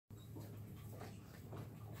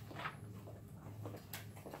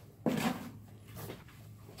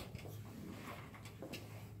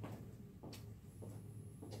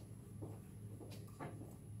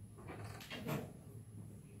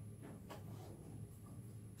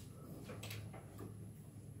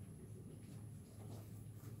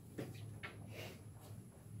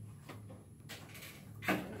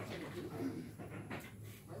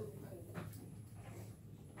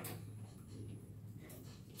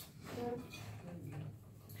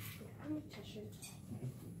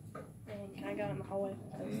And I got it in the hallway.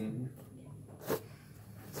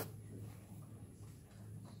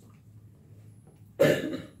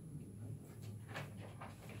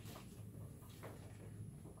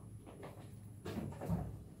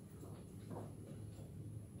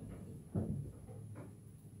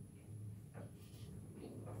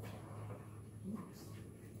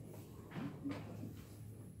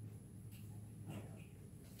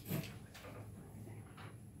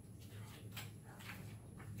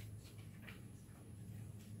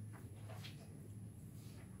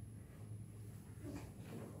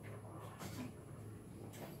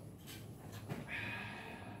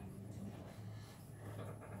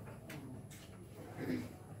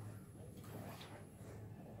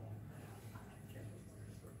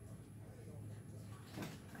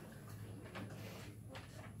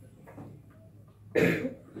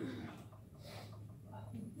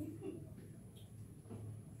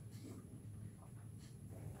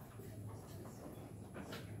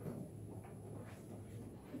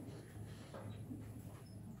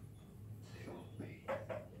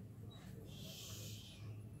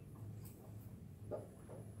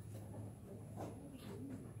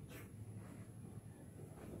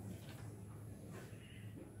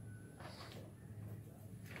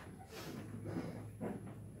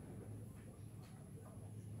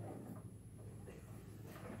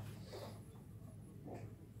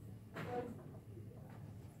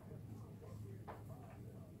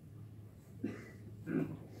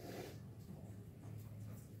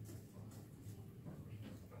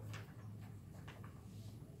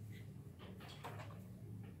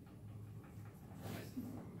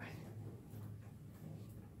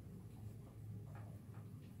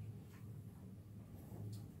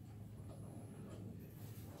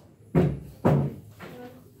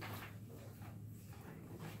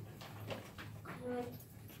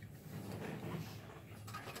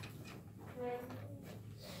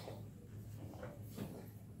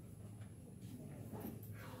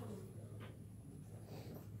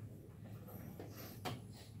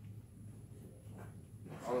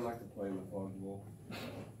 I would like to play with fog ball.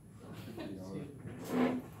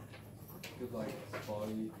 Feels like it's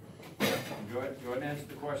foggy. Go ahead and answer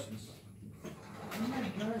the questions.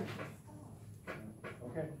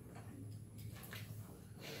 Okay.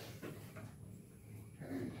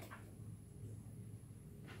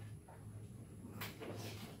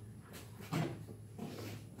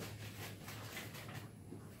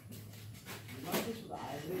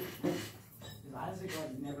 Isaac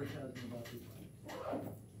like never tells me about people.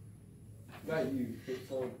 Not you,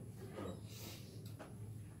 so.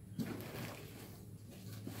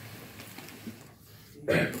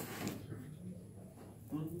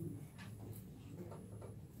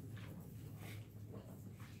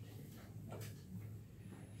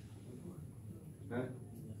 Huh?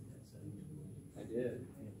 I did.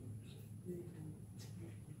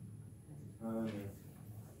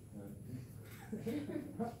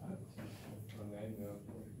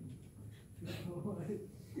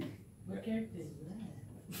 What character is that?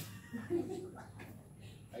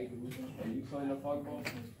 Are you playing a fog ball?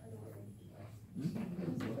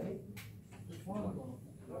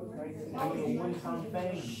 One-time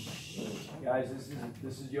thing. Guys,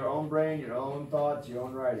 this is your own brain, your own thoughts, your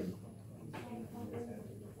own writing.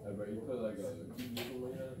 But you play like a keyboard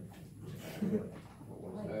like that?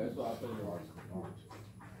 That's what I play in the arts.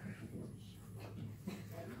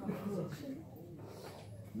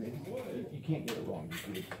 You can't get it wrong. You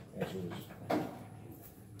can answer this.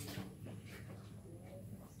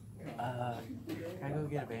 Can I go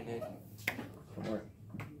get a Band-Aid? From where?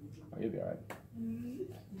 Oh, you'll be alright.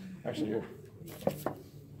 Actually, here.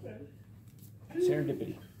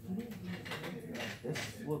 Serendipity. This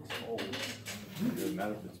looks old. It doesn't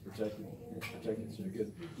matter if it's protected. It's protected, so you're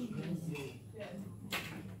good.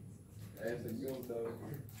 That's a good though.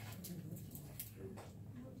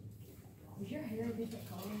 Was your hair a different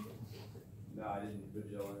color? No, I didn't put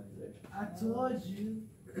gel in it today. I told you.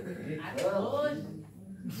 I told you.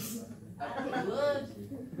 I told you.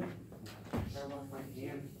 Turn off my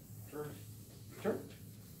hand first. Sure.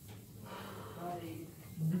 Buddy.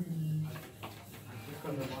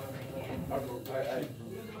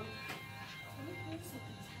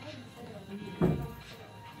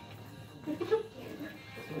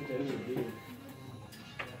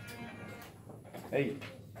 Hey.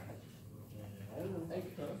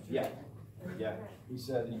 Yeah. Yeah. He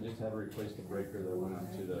said he just had to replace the breaker that went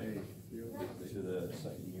into the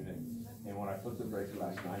second unit. And when I flipped the breaker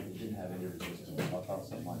last night, it didn't have any resistance. I thought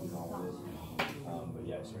something might be wrong with it. But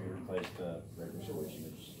yeah, so he replaced the breaker switch and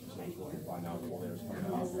it's looking fine now. All there's coming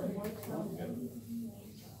out. Good.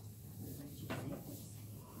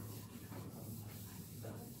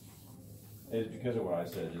 It's because of what I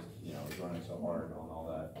said, just, you know, I was running so hard and all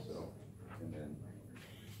that, so, and then.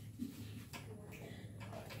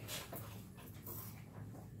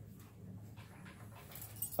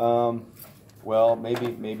 Well,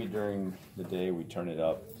 maybe during the day we turn it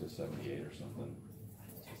up to 78 or something.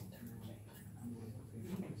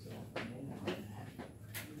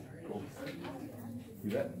 Cool.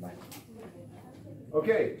 You bet. Bye.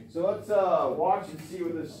 Okay, so let's watch and see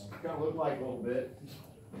what this kind of looked like a little bit.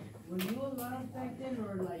 Were you alive back then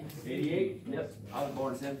or like? 88? Yep, I was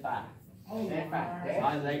born in 75. Oh, I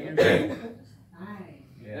wow. was 8 years old.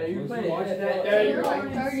 Yeah, you were playing Watch NFL that. at 8 You're years like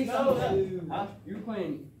old. 30 something. Huh? You were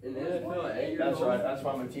playing in the NFL at 8 years That's old. right, that's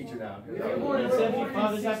why I'm a teacher now. You're born in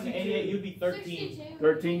 75, this happened in 88, you'd be 13.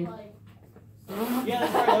 13? Yeah,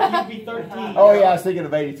 that's right, you'd be 13. Oh yeah, I was thinking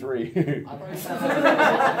of 83.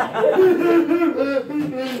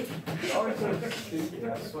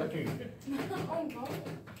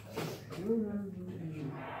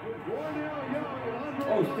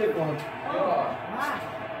 Oh, stick one.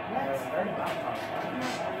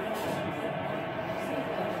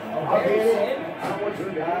 I get it. I don't want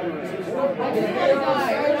your guy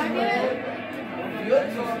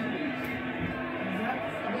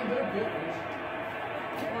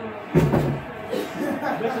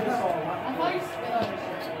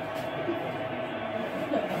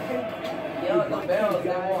Yell at the bells, they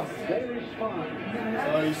won.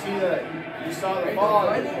 Oh, you see that? You saw the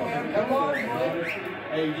fog. Come on, boy.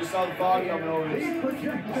 Hey, you just saw the fog coming over this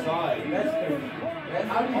side.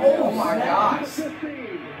 Oh my gosh.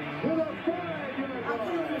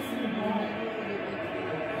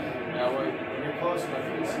 Now, when you're close enough,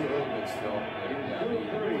 you can see a little bit still.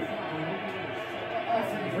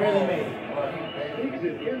 Really made. Leads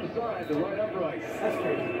it inside the right upright. That's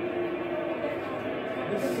crazy.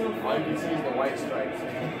 This is so All you can see is the white stripes. You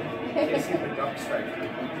can't see the dark stripes.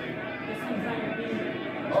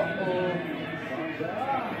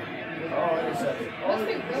 Oh, intercepted. Must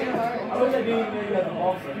be really hard. I wish I didn't even know you had the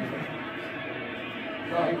ball from you.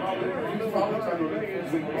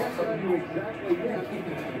 Remains, we can't tell you exactly yet,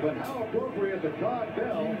 but how appropriate the Todd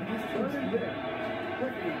Bell turns in.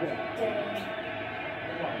 Second and 10.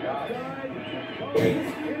 Outside,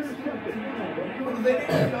 intercepted. They didn't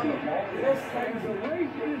get on the ball. The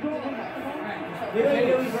race is on. They don't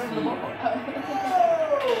know he's running the ball.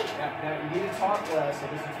 Now, you need to talk less and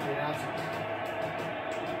listen to the announcers.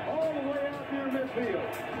 All the way out near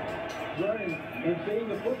midfield. Running and seeing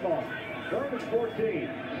the football. Third and 14,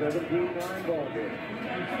 17-9 ball game.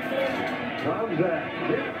 Tomzak,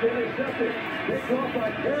 gets intercepted. Picked off by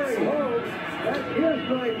Terry Hogue. That's his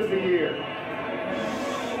ninth of the year.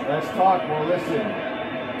 Let's talk, well, listen.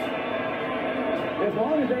 As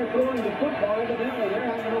long as they're throwing the football, evidently they're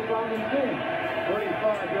having no problem seeing.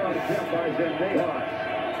 35-yard attempt by Zendejas.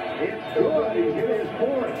 It's good. He's hit his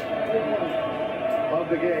fourth of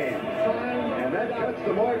the game. And that cuts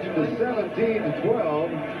the margin to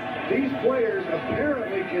 17-12. These players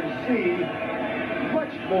apparently can see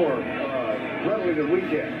much more readily than we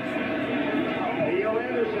can. Theo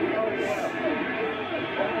Anderson going left.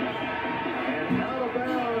 And out of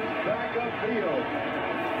bounds, back upfield.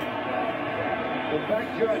 The back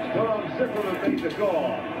judge, Tom Zimmerman, made the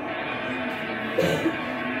call.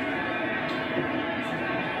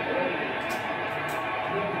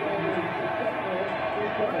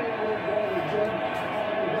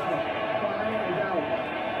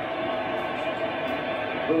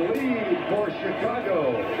 The lead for Chicago.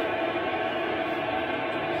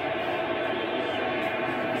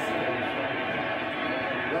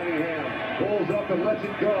 Cunningham pulls up and lets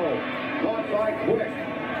it go. Caught by Quick.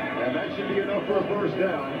 And that should be enough for a first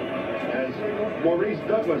down as Maurice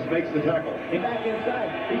Douglas makes the tackle. Get back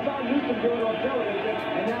inside. He saw Newsom do it on television,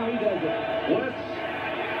 and now he does it. Blitz,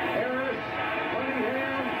 Harris,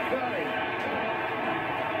 Cunningham, got it.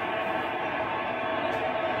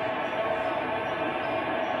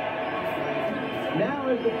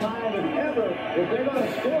 Now is the time if ever, if they're going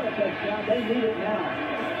to score a touchdown, they need it now.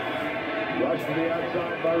 Rush to the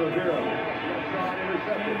outside by Rivera. Left side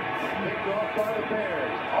intercepted. Picked off by the Bears.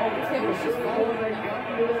 That was really all they've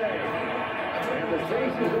gotten today. And the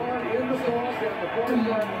chase is on in the ball down the far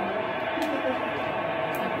sideline.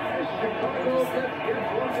 As Chicago gets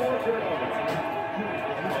one more turnover.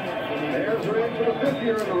 Bears are in for the fifth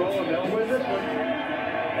year in a row, and they'll win this one.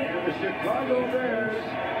 And the Chicago Bears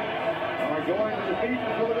are going to defeat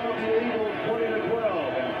the Philadelphia Eagles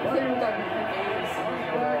 20-12. And Buddy White comes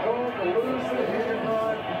back home to lose to the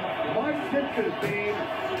Hancock. Mike Ditz's team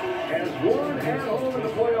has won at home in the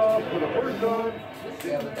playoffs for the first time.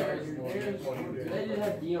 Yeah, the Bears they didn't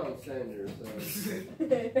have Deion Sanders. So.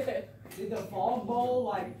 Did the Fall Bowl,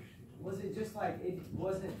 like, Was it just like it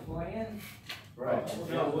wasn't planned? Right.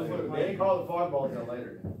 No, it wasn't They didn't call it the fog ball until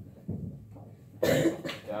later.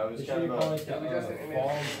 Yeah, it was kind of a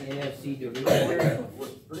NFC division.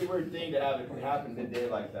 pretty weird thing to have it happen midday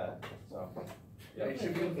like that, so. It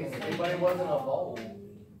should be, but it wasn't a bowl.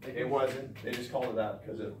 It wasn't, they just called it that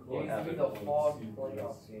because it It used to be happened. the fog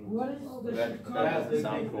playoff team. That doesn't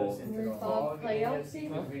sound cool. Fog playoff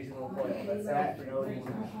team? Regional playoff, that sounds pretty.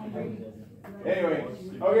 Anyway,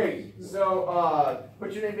 okay, so,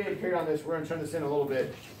 put your name and period on this, we're gonna turn this in a little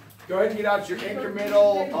bit. Go ahead and get out your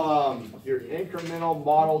incremental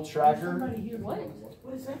model tracker. What?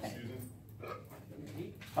 What is that?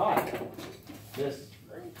 Hi. This.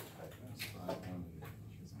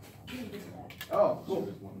 Oh, cool.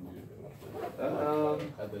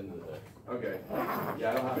 At the end of the day. Okay.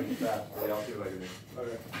 Yeah, I don't have any stats, but I'll see what I can do.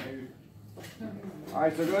 Okay.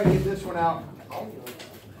 Alright, so go ahead and get this one out.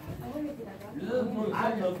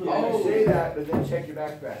 Oh, say that, but then check your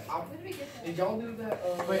backpack. Did y'all do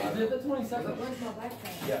that? Wait, is it the 22nd? Where's my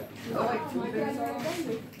backpack? Yeah. Is that like 2 days off?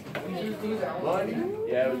 We just do that one.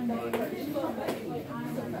 Monday? Yeah, it was Monday.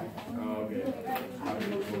 Oh, okay.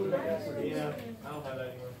 Yeah, I don't have that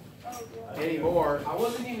anymore. Anymore. I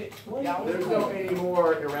wasn't even. There's no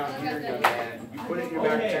anymore around here, young man. You put it in your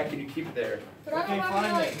backpack and you keep it there. But I Okay, don't have fine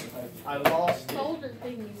any, like, then. I lost it. folder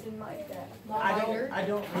thingies in like that. I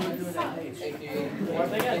don't really do that page. Hey, dude. I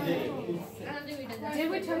think I did. Did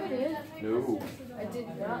we turn it in? No. I did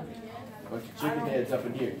not. Bunch of chicken heads up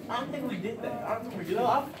in here. I don't think we did that. I don't think we did. No,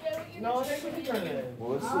 I think we did turn it in. Well,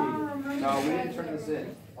 let's see. No, we didn't turn this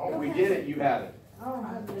in. If we did it, you have it.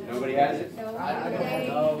 Nobody has it? No. I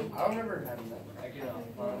don't remember having that.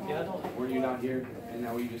 Yeah, I don't. Were you not here? And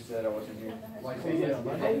now you just said I wasn't here. Like, Yeah,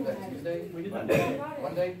 Monday, that Tuesday? We did Monday. that.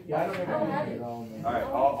 Monday? Yeah, I don't I don't remember. have it. Alright,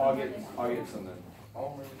 I'll get some then.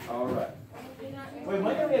 Alright. Wait,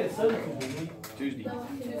 Monday we had a substitute, didn't we? Tuesday.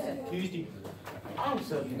 Tuesday. I was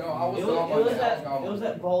substitute. No, I was It gone was Monday. that. It was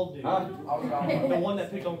that bald dude. Huh? I was gone The Monday. one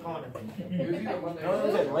that picked on Connor. It was either Monday. No, it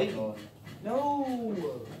was that lady. No. No,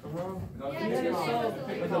 Yeah, Tuesday. Tuesday was the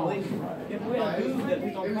It was a lady. Yeah, we had a dude that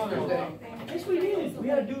picked on It was Connor. Thursday. Yes, we did. We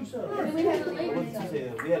had a dude sub. And then we had a lady What sub. Tuesday?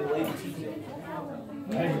 We had a lady Tuesday. Oh my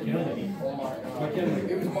God.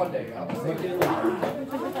 It was Monday. I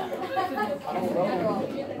don't know.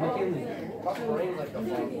 My brain's like a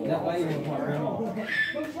phone. That lady was my grandma.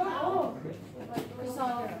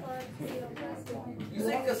 Cassandra. You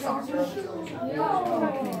say Cassandra?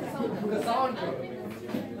 Cassandra.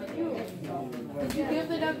 Did you give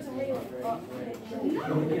it up to me?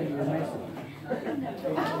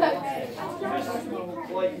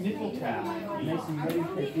 Like nickel tap.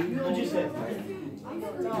 You just said.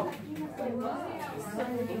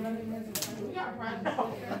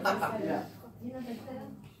 Yeah.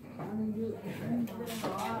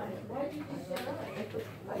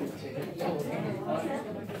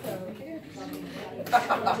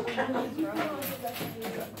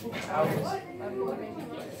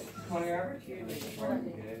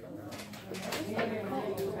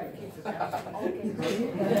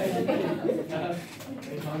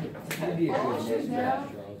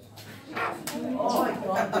 Oh my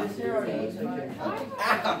God, this here already.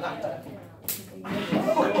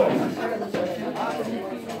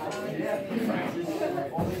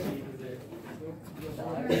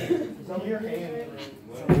 Some of your hands.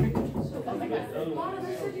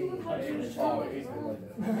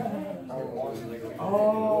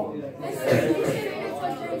 Oh.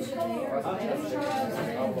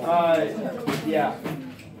 Yeah.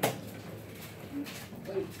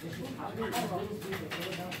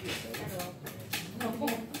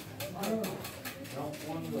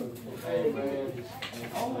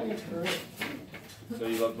 So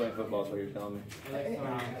you love playing football, is what you're telling me?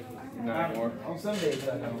 Not anymore? On some days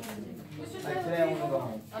I don't. Like today I want to go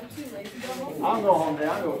home. I'm too lazy to go home. I'll go home then,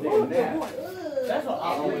 I'll go take a nap. That's what I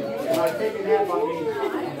always do. If I take a nap, I mean,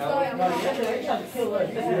 No, yesterday they tried to kill us.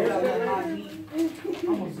 I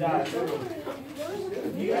almost died.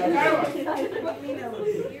 You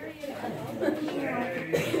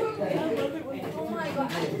Oh my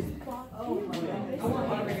God.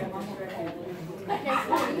 I can't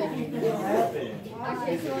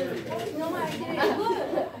do it. No, I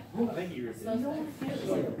didn't. I think you were.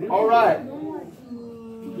 all right.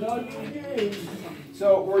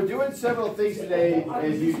 So we're doing several things today,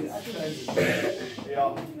 as you,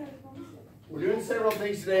 yeah. We're doing several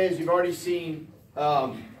things today, as you've already seen. We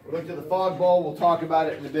looked at the fog ball. We'll talk about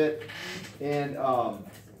it in a bit, and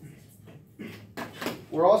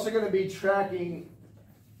we're also going to be tracking.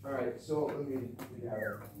 All right. So let me.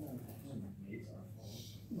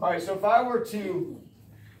 All right. So if I were to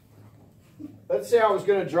let's say I was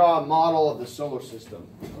going to draw a model of the solar system,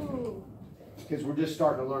 Ooh. because we're just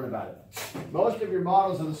starting to learn about it. Most of your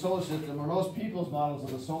models of the solar system, or most people's models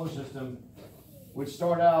of the solar system, would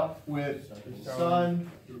start out with the Sun,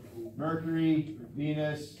 Mercury,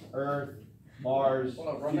 Venus, Earth, Mars,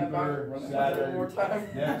 Jupiter, Saturn,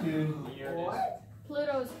 Neptune, Uranus.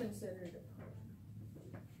 Pluto is considered.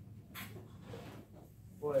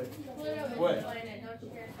 What? Pluto is What? a planet. Don't you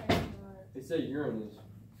dare say it. They say Uranus.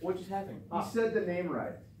 What just happened? He said the name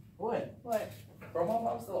right. What? What? Bro, my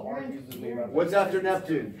mom still argues with me about What's after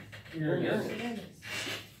Neptune? Uranus.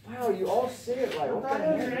 Wow, you all say it right. What the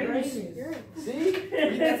heck? See?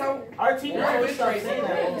 That's how Our teacher Yeah, always fifth stopped grade. saying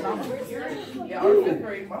that all the time. yeah, our fifth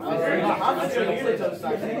grade. My fifth grade. I'm just gonna use it till it's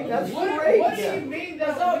not saying. That's What great. do you mean?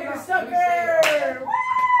 That's all you're you're a sucker.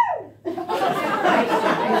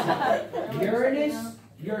 Uranus,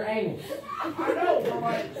 Uranus. I know, but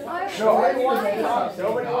like, No, I want to talk.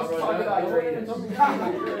 Nobody wants to talk about Uranus.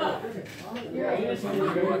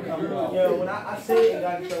 Yo, when I say it,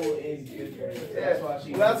 got in trouble is good. That's why she.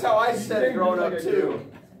 Well, that's how I said it growing up too.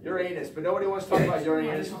 Uranus, but nobody wants to talk about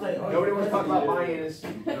Uranus. Nobody wants to talk about my anus.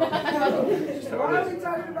 Just how it is.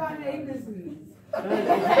 talking about anuses?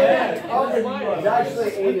 It's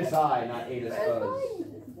actually anus I, not anus us.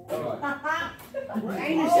 Mr.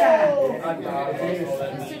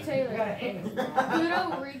 Taylor, Pluto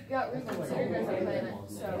got reconsidered as a planet,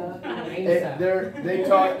 so. They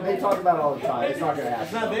talk about it all the time. It's not gonna happen.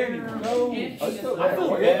 It's not there anymore. Oh, it's still I feel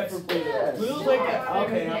there. bad for Pluto. Pluto's like that.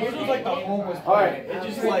 Okay, now Pluto's like the homeless All right. planet.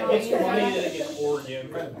 It's just like it's funny that it gets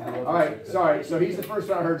Oregon. All right, sorry. So he's the first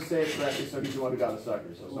one I heard say it correctly, so he's the one who got the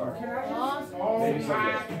sucker. So sorry. Maybe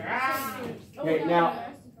someday. Okay, now,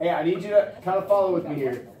 hey, I need you to kind of follow with me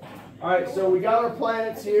here. All right, so we got our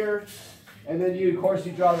planets here, and then you, of course,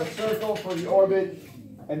 you draw the circle for the orbit,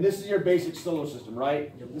 and this is your basic solar system,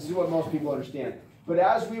 right? This is what most people understand. But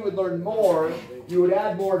as we would learn more, you would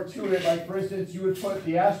add more to it. Like, for instance, you would put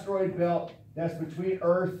the asteroid belt that's between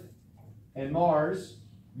Earth and Mars.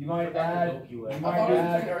 You might add,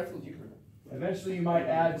 eventually you might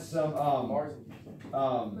add some,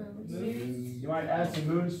 you might add some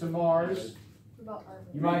moons to Mars.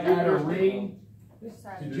 You might add a ring to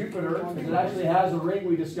Jupiter, because it actually has a ring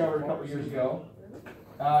we discovered a couple years ago.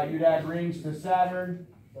 You'd add rings to Saturn.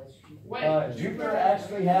 Jupiter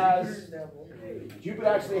actually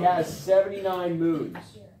has 79 moons.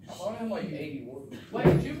 I have like 81.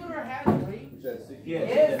 Wait, Jupiter has a ring?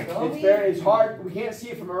 It's hard. We can't see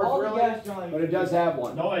it from Earth really, but it does have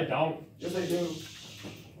one. No, they don't. Yes, they do.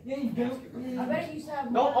 I bet you used to have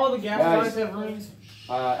Don't more. all the gas Guys. giants have rings?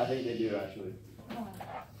 I think they do actually.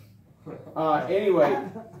 Anyway,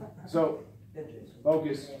 so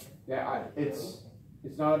focus. Yeah, it's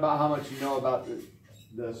not about how much you know about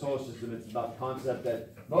the solar system. It's about the concept that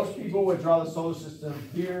most people would draw the solar system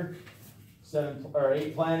here, 7 or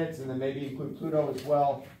 8 planets, and then maybe include Pluto as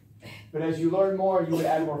well. But as you learn more, you would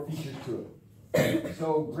add more features to it.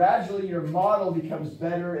 So gradually, your model becomes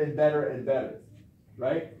better and better and better,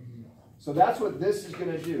 right? So that's what this is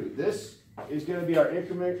going to do. This is going to be our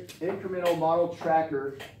incremental model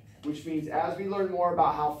tracker, which means as we learn more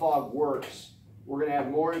about how fog works, we're going to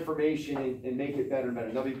have more information and make it better and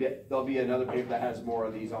better. There'll be another paper that has more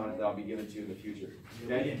of these on it that I'll be giving to you in the future.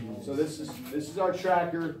 Okay? So this is our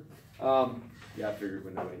tracker. Yeah, I figured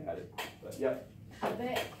when nobody had it. But yep. I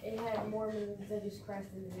bet it had more moons that just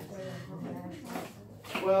crashed into each other.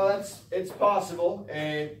 Well, it's possible,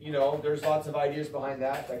 and you know, there's lots of ideas behind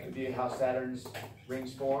that. That could be how Saturn's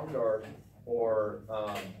rings formed, or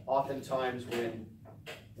oftentimes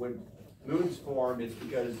when moons formed, it's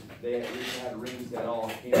because they had rings that all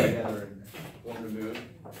came together and formed a moon.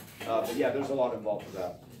 But yeah, there's a lot involved with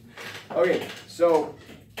that. Okay, so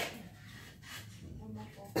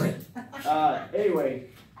anyway,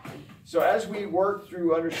 so as we work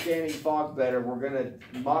through understanding fog better, we're going to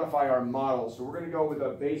modify our model. So we're going to go with a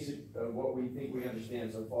basic of what we think we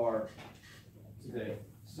understand so far today.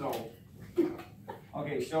 So,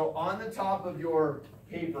 okay, so on the top of your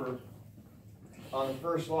paper, on the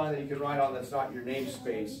first line that you can write on that's not your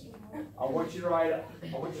namespace, I want you to write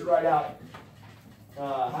out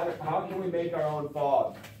how can we make our own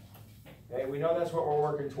fog? Okay, we know that's what we're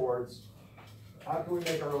working towards. How can we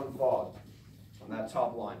make our own fog on that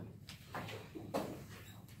top line?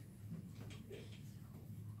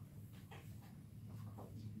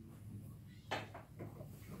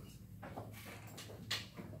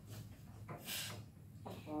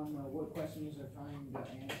 What questions are trying to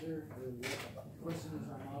answer, or what questions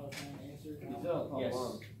our model trying to answer? Yes.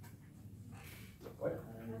 What?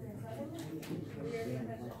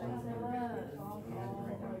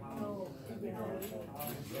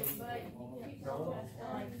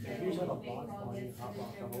 Here's like a box on you, top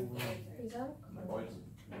off the whole room.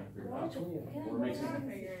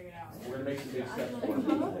 We're gonna make some big steps forward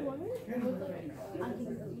today.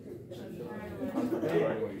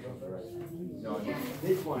 No,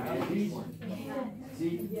 this one, these.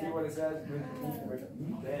 See what it says?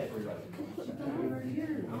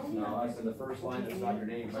 No, I said the first line that's not your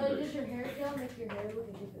name. So does your hair gel make your hair look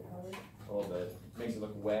a different color? A little bit. Makes it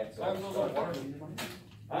look wet. So That feels like water.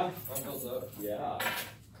 Huh? That feels up. Yeah.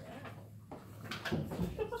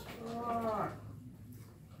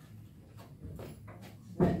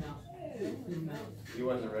 He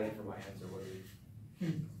wasn't ready for my answer, was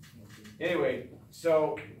he? Anyway,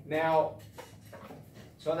 so now,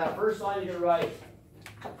 on that first line, you're gonna write,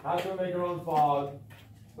 how to make your own fog.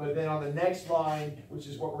 But then on the next line, which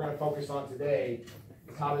is what we're gonna focus on today,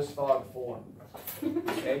 is how does fog form?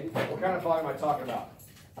 Okay, what kind of fog am I talking about?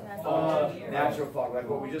 Natural fog, like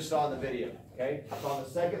what we just saw in the video. Okay, so on the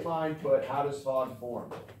second line, put how does fog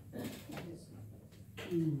form?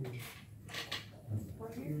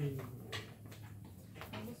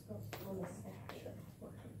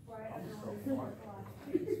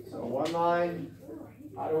 So one line,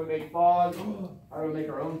 how do we make fog? How do we make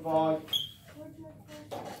our own fog?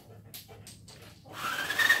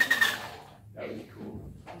 That would be cool.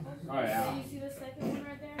 Oh yeah. So you see the second one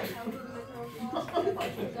right there? How do we make our own fog?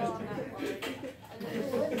 Go on that one.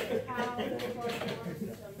 And then how do we make our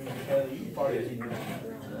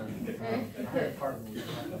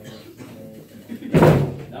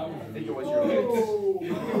I think it was your legs.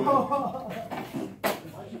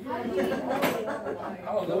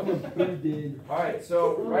 All right,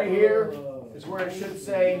 so right here is where it should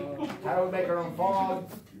say, how do we make our own fog?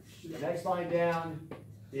 The next line down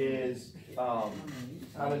is, how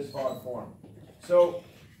does fog form? So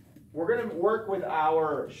we're going to work with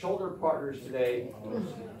our shoulder partners today.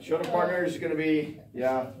 Shoulder partners is going to be,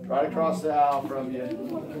 right across the aisle from you.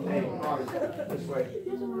 Hey, come on, this way.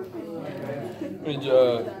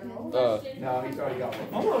 No, he's already got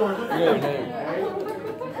one.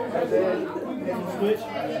 Switch.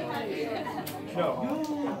 No.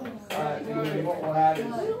 What we'll have is,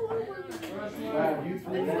 we'll have you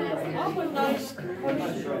three.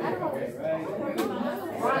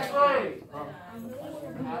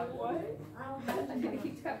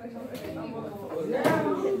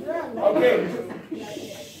 Okay.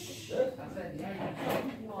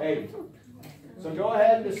 Hey, so go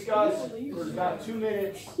ahead and discuss for about 2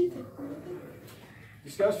 minutes.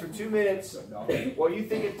 Discuss for 2 minutes what you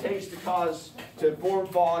think it takes to form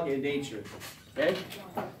fog in nature. Okay?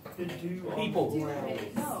 People.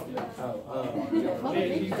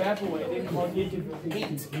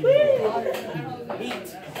 Heat.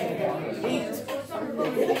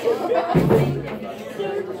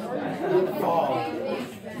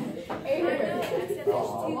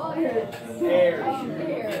 Air.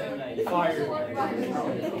 Fire.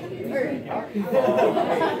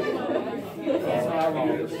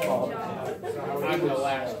 I'm the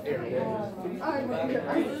last air.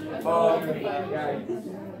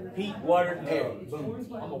 Heat, water, air. Boom.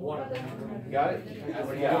 I'm a water baby. Got it?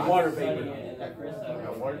 What do you got? Water baby.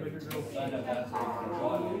 Water baby girl.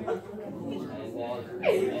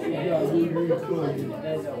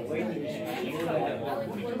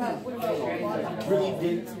 Breathe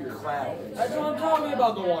into your cloud. That's what I'm talking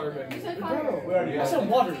about, the water baby. I said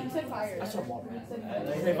water. I said water.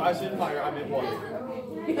 If I said fire, I meant water.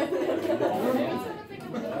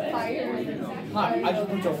 Hi, I just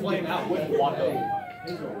put your flame out with water.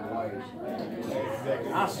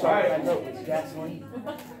 I'm sorry, I know it was gasoline.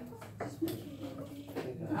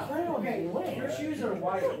 Your shoes are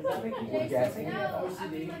white. Does that make you think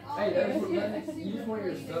OCD? Hey, you just want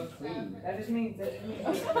your stuff clean. That just means that.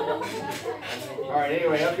 All right,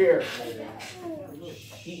 anyway, up here.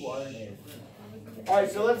 Heat, water, and air. All right,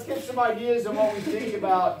 so let's get some ideas on what we think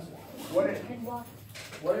about what it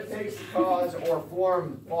takes to cause or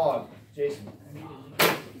form fog. Jason.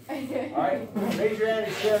 All right, raise your hand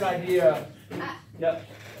and share an idea. Yep.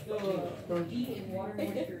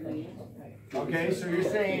 Okay, so you're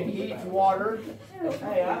saying heat and water.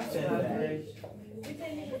 Hey, I said that.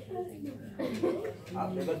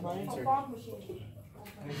 That's my answer.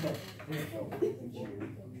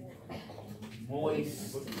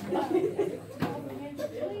 Voice.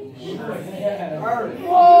 Earth.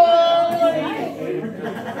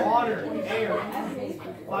 Water. Air.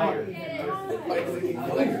 Fire.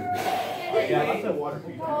 Yeah, I said water.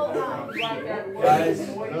 Guys,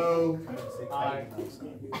 no. Hi.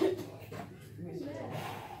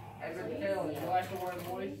 Hey, Mr. Taylor, you like the word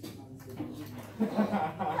voice?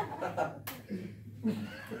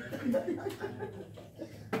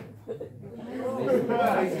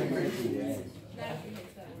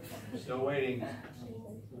 meeting.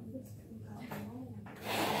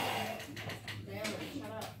 Damn it,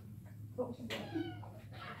 shut up.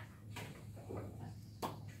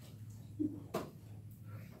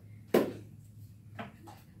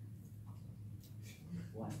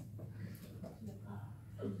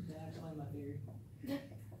 That's one of my theory.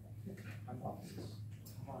 Hypothesis.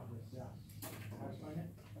 Yeah. Can I explain it?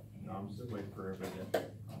 No, I'm still waiting for everybody to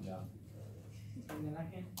calm down. And then I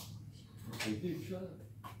can. Dude, shut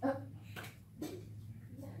up.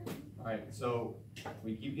 Alright, so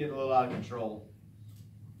we keep getting a little out of control.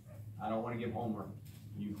 I don't wanna give homework.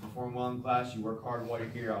 You perform well in class, you work hard while you're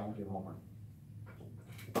here, I won't give homework.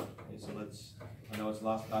 Okay, so let's, I know it's the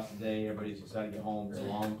last class today, everybody's excited to get home, it's a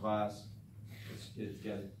long class. Let's get it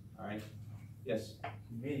together, alright? Yes?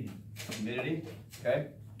 Humidity. Humidity, okay?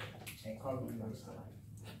 And carbon dioxide.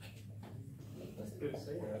 That's good to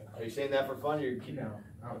say that. Are you saying that for fun, or you're keeping? No,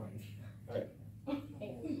 I don't like it.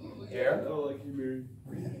 Jared? I don't like humidity.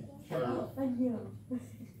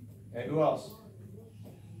 And who else?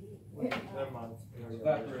 Never mind.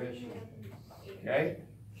 Evaporation. Okay?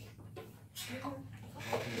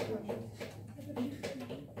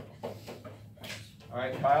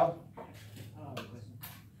 Alright, Kyle? I don't have a question.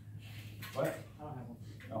 What? I don't have one.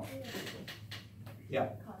 No. Yeah.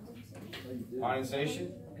 Condensation,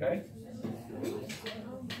 okay?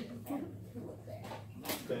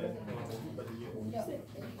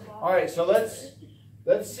 Alright, so let's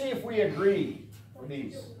see if we agree with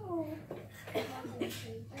these.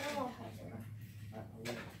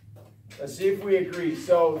 Let's see if we agree.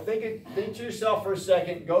 So think to yourself for a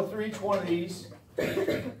second, go through each one of these.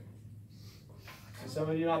 Some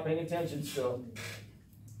of you not paying attention still.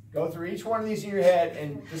 Go through each one of these in your head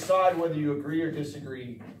and decide whether you agree or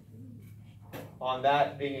disagree on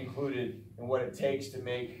that being included and what it takes to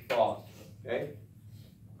make fog. Okay?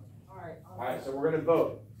 Alright, so we're going to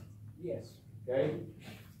vote. Yes. Okay?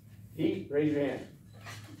 Pete, raise your hand.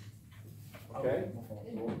 Okay?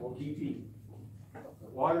 We'll keep Pete.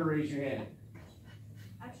 Water, raise your hand.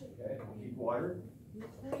 Okay, we'll keep water.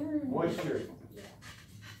 Moisture.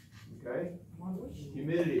 Okay?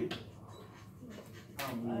 Humidity. I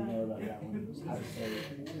don't really know about that one. How to say it.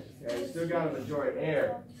 Okay, still got a majority.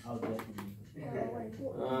 Air. I'll definitely. I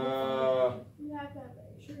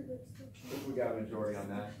think we got a majority on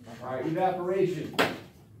that. Alright, evaporation.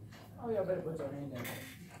 Oh, yeah, I better put your hand down.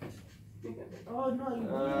 Oh, no, you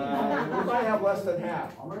We might have less than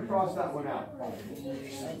half. I'm gonna cross that one out.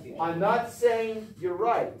 I'm not saying you're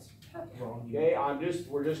right. Okay,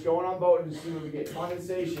 we're just going on voting to see what we get.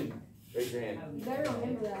 Condensation. Raise your hand. You better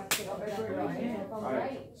remember that.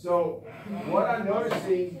 Alright, so what I'm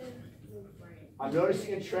noticing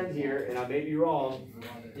a trend here, and I may be wrong,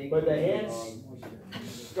 but the hands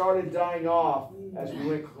started dying off as we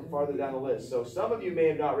went farther down the list. So some of you may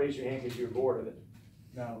have not raised your hand because you were bored of it.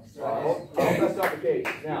 No. I hope that's not the case.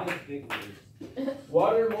 Now,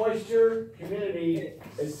 water, moisture, humidity,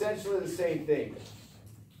 essentially the same thing.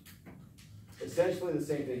 Essentially the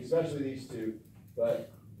same thing, especially these two,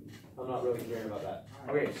 but I'm not really caring about that.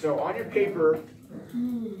 Okay, so on your paper,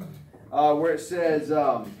 where it says, you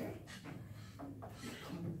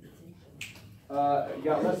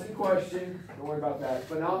got lesson question, don't worry about that.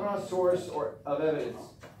 Phenomenon, source, or of evidence.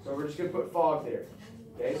 So we're just going to put fog there.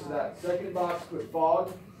 Okay, so that second box, put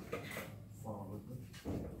fog.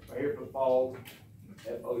 Right here, put fog.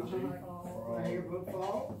 F-O-G. Right here, put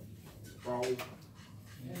fall. Fog.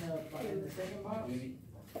 And the second box.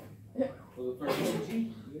 For the first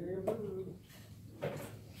one. Here, put.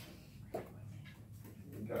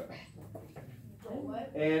 Okay.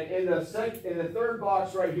 And in the third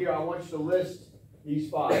box right here, I want you to list these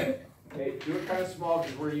five. Okay, do it kind of small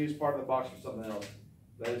because we're going to use part of the box for something else.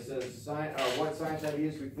 But it says what science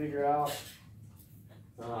ideas we figure out.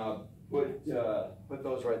 Put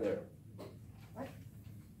those right there.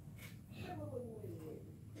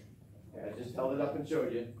 Yeah, I just held it up and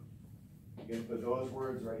showed you. You can put those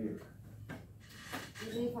words right here.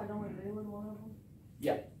 Even if I don't agree with one of them?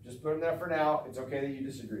 Yeah, just put them there for now. It's okay that you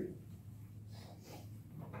disagree.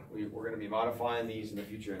 We're going to be modifying these in the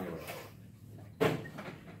future anyway.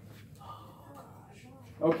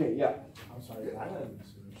 Okay, yeah. I'm sorry. I don't know.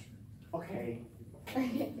 Okay.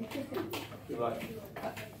 Good luck.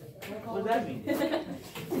 What does that mean?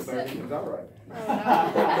 Everything comes out right.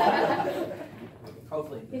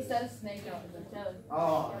 Hopefully. He said a snake out of the toilet.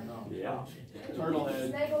 Oh, no. Yeah. Turtle head.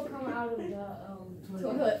 Snake will come out of the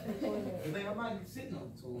toilet. I think I might be sitting on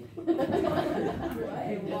the toilet.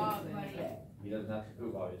 He doesn't have to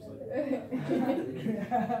poop, obviously.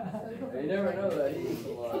 You never know that. He eats a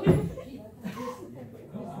lot.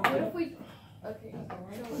 What if we Okay, so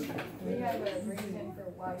we have a reason for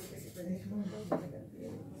why we British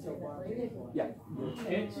Yeah.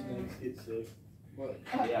 Ants get sick.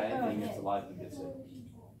 Yeah, anything that's alive can get sick.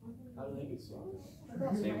 How do they get sick?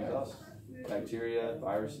 Same as us. Bacteria,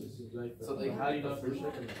 viruses. So how do you know if they're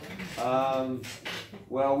sick or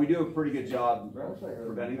Well, we do a pretty good job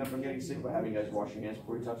preventing them from getting sick by having you guys wash your hands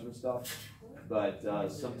before you touch them and stuff. But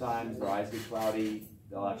sometimes their eyes get cloudy.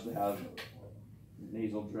 They'll actually have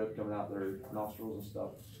nasal drip coming out their nostrils and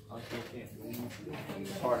stuff.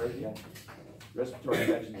 It's harder, yeah. Respiratory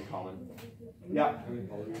infections are common. Yeah.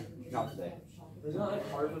 Not today. Is it not like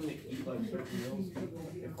hard when they eat like certain meals?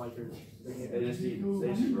 If like they're They just eat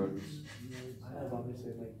rodents. I have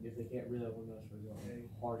obviously like if they can't really open those for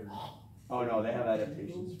harder. Oh no, they have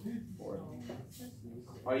adaptations for it.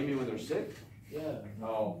 Oh, you mean when they're sick? Yeah.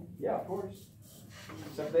 Oh, yeah, of course.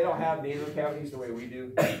 Except they don't have nasal cavities the way we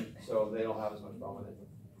do, so they don't have as much problem with it.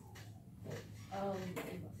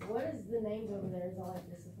 What is the names over there? Is all like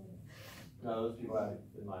discipline? No, those people have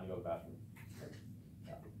in line to go to the bathroom.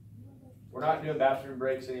 We're not doing bathroom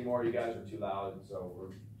breaks anymore. You guys are too loud, so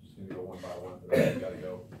we're just gonna go one by one. For those who gotta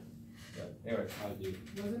go. But anyway, how do you?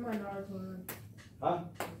 Was in my Naruto room. Huh?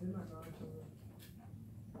 Was in my Naruto room.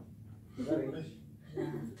 Is that English?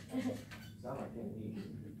 Sound like English.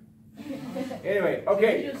 Anyway,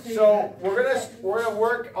 okay, so we're gonna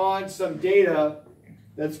work on some data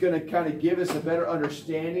that's gonna kind of give us a better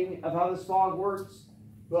understanding of how this fog works.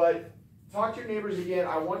 But talk to your neighbors again.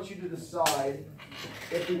 I want you to decide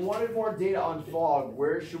if we wanted more data on fog,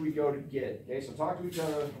 where should we go to get it? Okay, so talk to each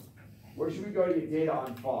other. Where should we go to get data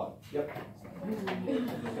on fog? Yep.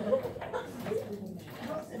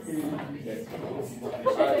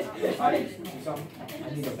 I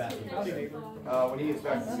need a bathroom. When he gets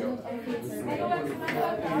back, let's go.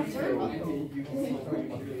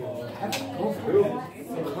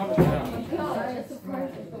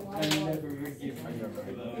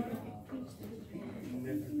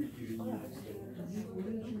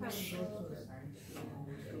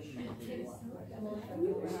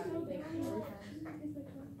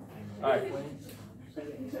 All right.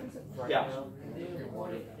 Yeah.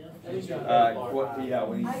 Yeah,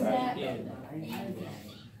 when he's back.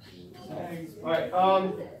 All right.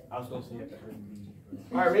 I was gonna say it.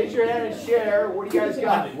 All right, raise your hand and share. What do you guys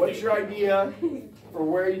got? What's your idea for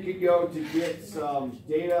where you could go to get some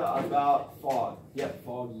data about fog? Yep,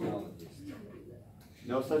 fog geologist.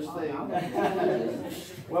 No such thing.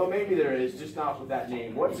 Well, maybe there is, just not with that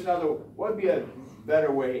name. What would be a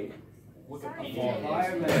better way? Wikipedia.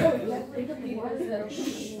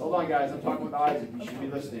 Hold on, guys. I'm talking with Isaac. You should be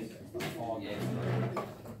listening.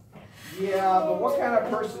 Yeah, but what kind of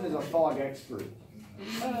person is a fog expert?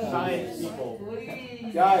 Science people.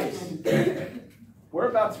 Guys, we're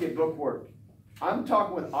about to get bookwork. I'm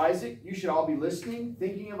talking with Isaac. You should all be listening,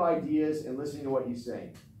 thinking of ideas, and listening to what he's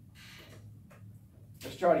saying.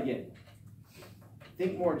 Let's try it again.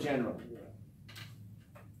 Think more general.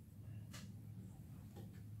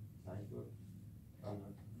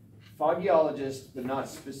 Foggyologist, but not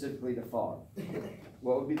specifically to fog.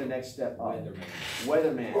 What would be the next step up?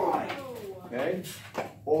 Weatherman. Okay?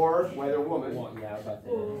 Or weatherwoman. Yeah, about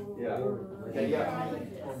that. Yeah. Okay, yeah.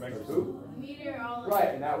 Who? Meteorologist. Right,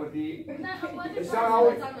 and that would be. It's not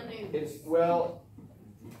always. on the news. It's well.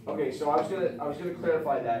 Okay, so I was gonna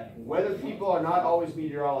clarify that. Weather people are not always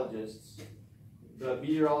meteorologists. The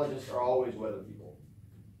meteorologists are always weather people.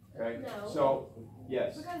 Okay? No. So,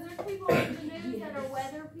 yes. Because there's people on the news that are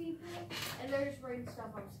weather people, and they're just reading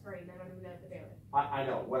stuff on screen. They don't even know what they're doing. I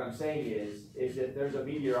know. What I'm saying is that there's a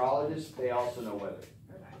meteorologist, they also know weather.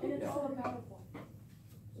 And it's Yeah. so powerful.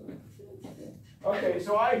 Okay,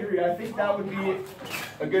 so I agree. I think that would be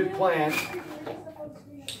a good plan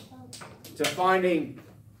to finding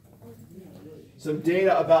some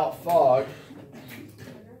data about fog.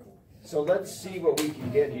 So let's see what we can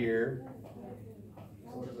get here.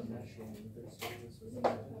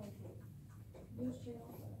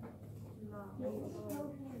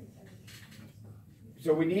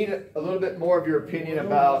 So we need a little bit more of your opinion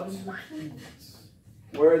about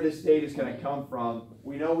where this data is going to come from.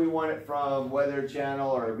 We know we want it from Weather Channel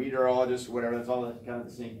or meteorologist or whatever. That's all kind of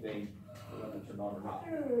the same thing. Whether it's or not.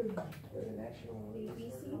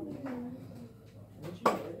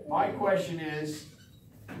 My question is,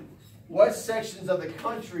 what sections of the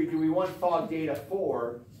country do we want fog data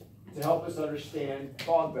for to help us understand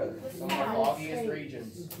fog better? Some of our loftiest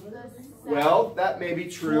regions. Well, that may be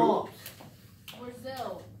true.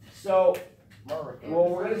 Brazil. So, well,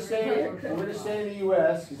 we're gonna stay in the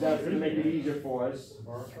U.S. because that's gonna make it easier for us.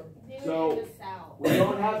 So we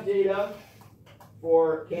don't have data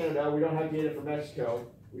for Canada. We don't have data for Mexico.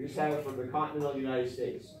 We just have it for the continental United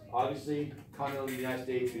States. Obviously, continental United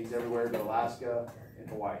States means everywhere but Alaska and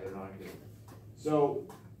Hawaii. They're not included. So,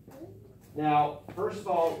 now, first of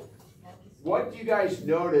all, what do you guys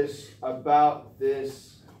notice about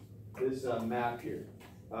this map here?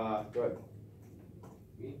 Go ahead.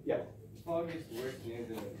 Yeah. Fog is worse near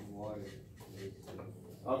the water.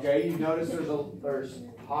 Okay, you notice there's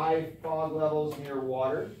high fog levels near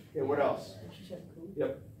water. Okay, what else?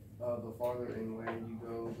 Yep. The farther inland you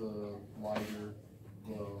go, the lighter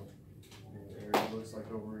the area looks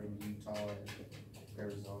like over in Utah and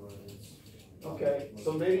Arizona. Okay,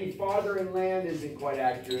 so maybe farther inland isn't quite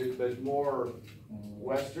accurate, but more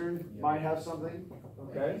western might have something.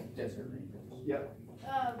 Okay. Desert regions. Yep.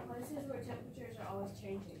 Places where temperatures are always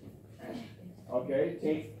changing.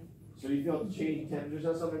 Okay, so you feel the changing temperatures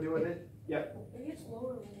has something to do with it? Yep. It gets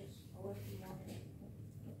lower when it's away from water.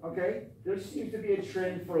 Okay, there seems to be a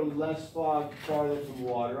trend for less fog farther from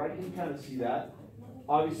water. I can kind of see that.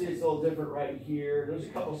 Obviously, it's a little different right here. There's a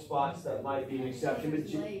couple spots that might be an exception,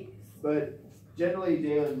 but generally,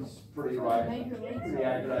 Dalen's pretty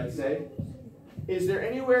accurate, I'd say. Is there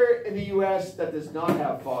anywhere in the U.S. that does not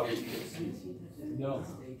have fog that you can see? No.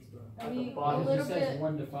 I mean, It a little just says bit.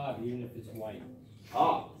 1 to 5, even if it's white.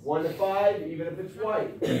 1 to 5, even if it's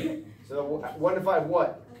white. So 1 to 5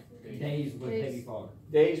 what? Days with heavy fog.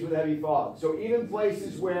 Days with heavy fog. So even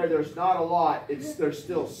places where there's not a lot, there's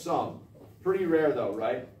still some. Pretty rare though,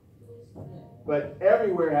 right? But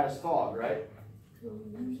everywhere has fog, right?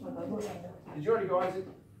 Did you already go, Isaac?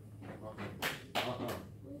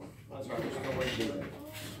 That's right, there's no way to do it.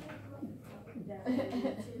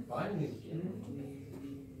 Finally.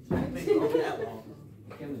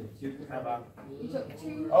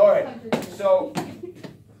 All right, so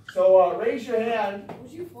raise your hand.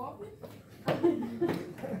 Was you flopping?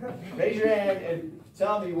 Raise your hand and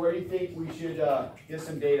tell me where you think we should get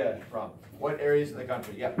some data from. What areas of the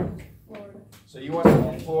country? Yep. Florida. So you want some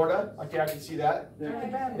in Florida? Okay, I can see that.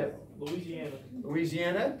 Yep. Louisiana.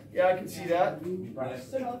 Louisiana? Yeah, I can see that.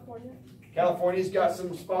 California. California's got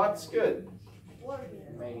some spots. Good.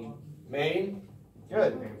 Maine. Maine?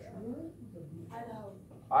 Good. Idaho.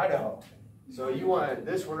 Idaho. So you want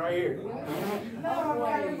this one right here.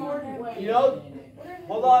 No, You know,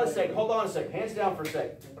 hold on a sec. Hands down for a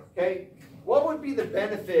sec. Okay? What would be the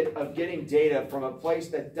benefit of getting data from a place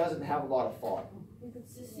that doesn't have a lot of fog?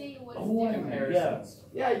 to see what's different. Comparisons.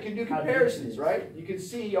 Yeah, you can do comparisons, right? You can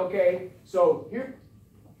see, okay, so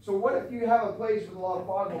what if you have a place with a lot of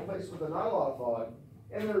fog and a place with not a lot of fog,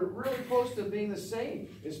 and they're really close to being the same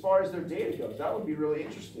as far as their data goes? That would be really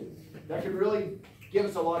interesting. That could really give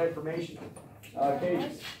us a lot of information.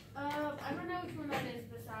 Katie? I don't know which one that is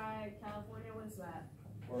beside California. What's that?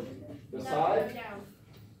 Beside? No, down.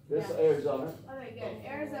 This Yeah. Arizona. Okay, good.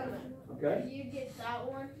 Arizona. Okay. You get that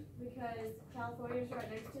one because California's right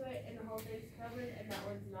next to it and the whole thing's covered, and that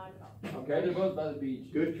one's not at all. Okay. They're both by the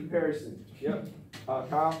beach. Good comparison. Yep.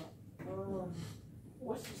 Kyle?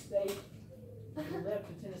 What's the state? Left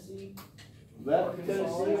to Tennessee. Left of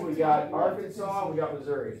Tennessee, we got Arkansas, we got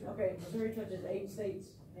Missouri. Okay, Missouri touches 8 states,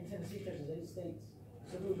 and Tennessee touches 8 states.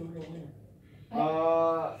 So who's the real winner?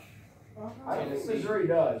 I don't think Missouri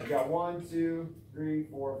does. You got 1, 2, 3,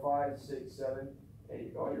 4, 5, 6, 7,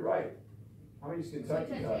 8. Oh, you're right. How many does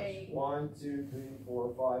Kentucky does? 1, 2, 3,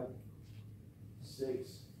 4, 5,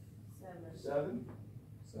 6, 7.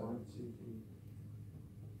 1, 2, 3,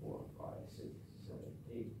 4, 5, 6, 7,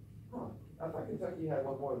 8. Huh. I thought Kentucky had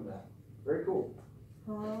one more than that. Very cool.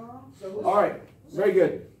 All right, very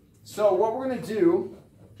good. So what we're going to do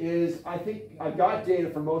is, I think I've got data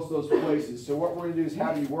for most of those places. So what we're going to do is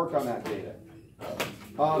have you work on that data.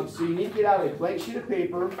 So you need to get out a blank sheet of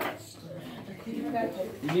paper. You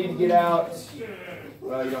need to get out,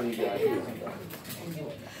 well, you don't need to get out here.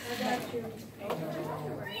 I got you.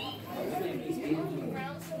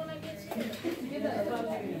 Give that above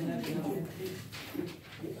you.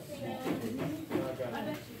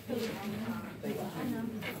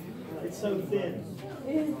 It's so thin.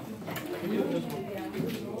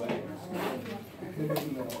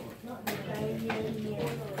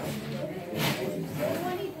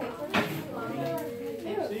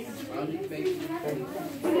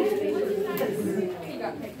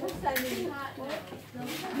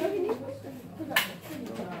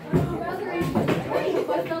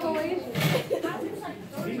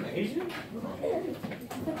 Asian?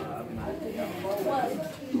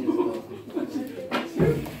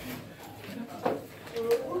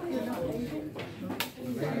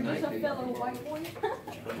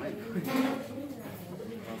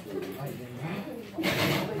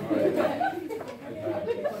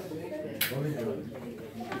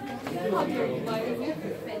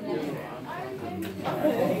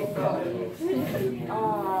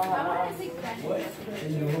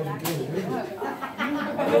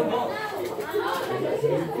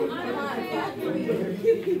 I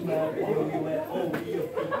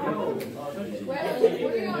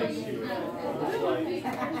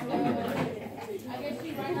guess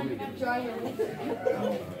you right on the back dryer.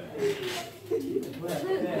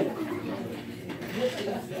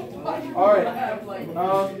 All right.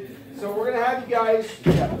 So we're gonna have you guys.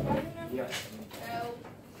 Yeah.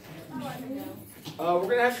 We're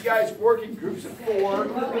gonna have you guys work in groups of 4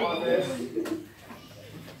 on this.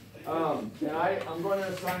 And I'm going to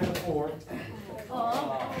assign the 4.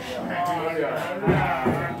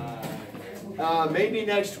 Maybe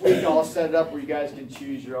next week I'll set it up where you guys can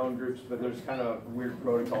choose your own groups, but there's kind of a weird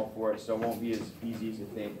protocol for it, so it won't be as easy as you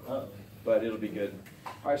think, but it'll be good.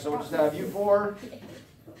 All right, so we'll just have you 4,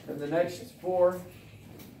 and the next 4,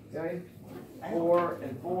 okay? 4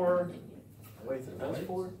 and 4. Wait, that's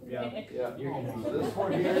 4? Yeah. Yeah. So this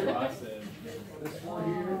 4 here. This 4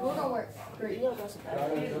 here. We're gonna work. Great.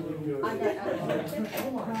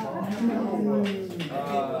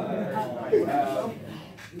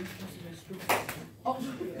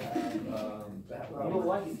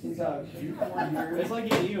 It's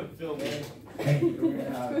like you need a film, man.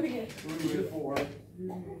 3 and 4.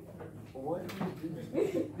 What?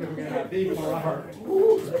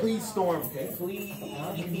 Please, Storm.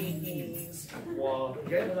 Please. Well,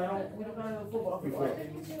 Okay. We don't got no football.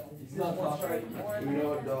 It's not possible. We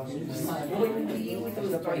know it does.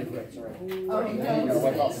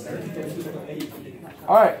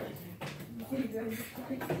 All right.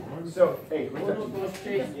 So, hey,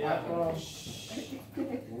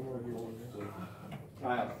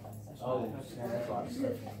 Kyle.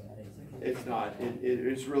 It's not.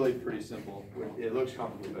 It's really pretty simple. It looks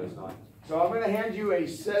complicated, but it's not. So I'm going to hand you a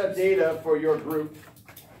set of data for your group,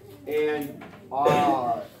 and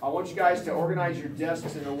I want you guys to organize your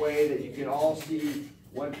desks in a way that you can all see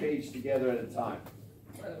one page together at a time.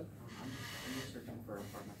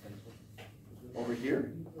 Over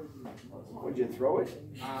here? Would you throw it?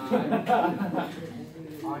 On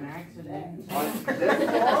accident. On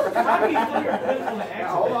this wall? Now,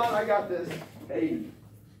 hold on, I got this. Hey,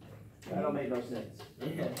 that'll make no sense.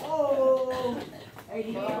 Oh!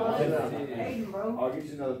 Hey, bro. I'll get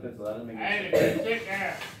you another pencil. That doesn't make any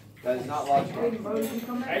sense. That is not logical. Hey, bro, you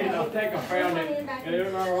come back. Hey, I'll take a pound and get it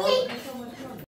in my room.